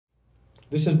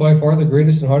This is by far the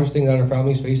greatest and hardest thing that our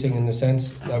family is facing, in the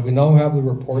sense that we now have the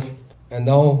report and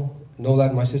now know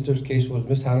that my sister's case was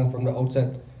mishandled from the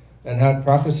outset. And had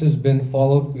practices been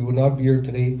followed, we would not be here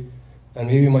today. And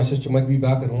maybe my sister might be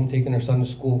back at home taking her son to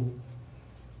school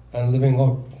and living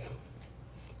out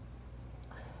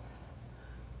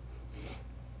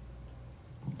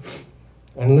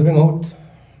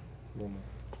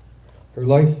her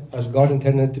life as God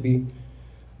intended it to be.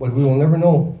 But we will never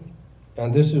know.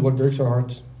 And this is what breaks our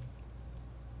hearts.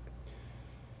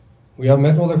 We have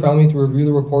met with our family to review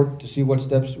the report to see what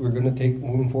steps we're going to take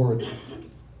moving forward.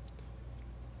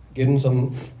 Getting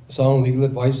some sound legal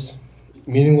advice,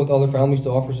 meeting with other families to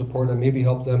offer support and maybe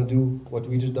help them do what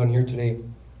we just done here today.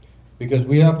 Because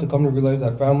we have to come to realize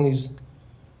that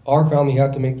our family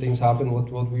had to make things happen with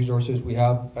what resources we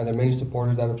have, and the many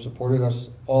supporters that have supported us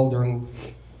during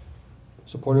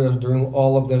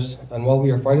all of this. And while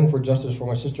we are fighting for justice for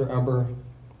my sister Amber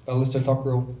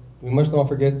Tuccaro, we must not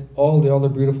forget all the other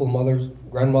beautiful mothers,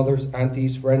 grandmothers,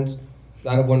 aunties, friends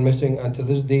that have went missing, and to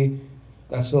this day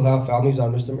that still have families that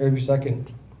miss them every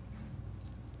second.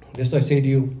 This I say to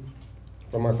you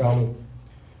from our family.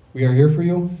 We are here for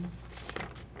you,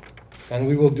 and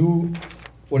we will do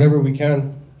whatever we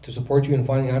can to support you in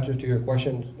finding answers to your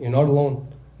questions. You're not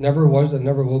alone. Never was and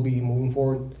never will be moving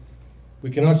forward. We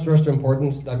cannot stress the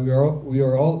importance that we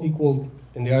are all equal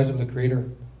in the eyes of the Creator,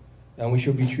 and we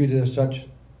should be treated as such.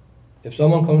 If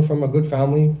someone comes from a good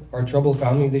family or a troubled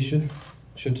family, they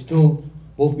should still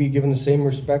both be given the same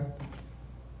respect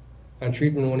and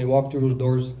treatment when they walk through those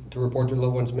doors to report their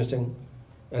loved ones missing,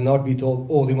 and not be told,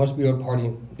 oh, they must be out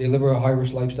partying. They live a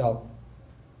high-risk lifestyle.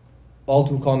 All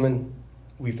too common,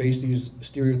 we face these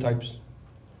stereotypes.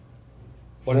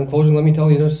 But in closing, let me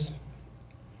tell you this.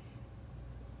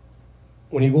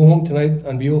 When you go home tonight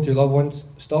and be with your loved ones,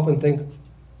 stop and think,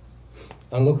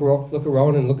 and look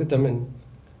around and look at them and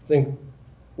think,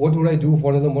 what would I do if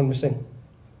one of them went missing?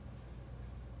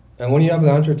 And when you have the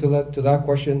answer to that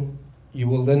question, you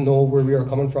will then know where we are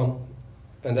coming from,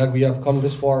 and that we have come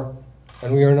this far,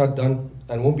 and we are not done,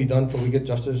 and won't be done until we get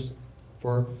justice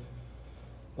for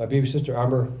my baby sister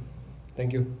Amber.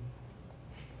 Thank you.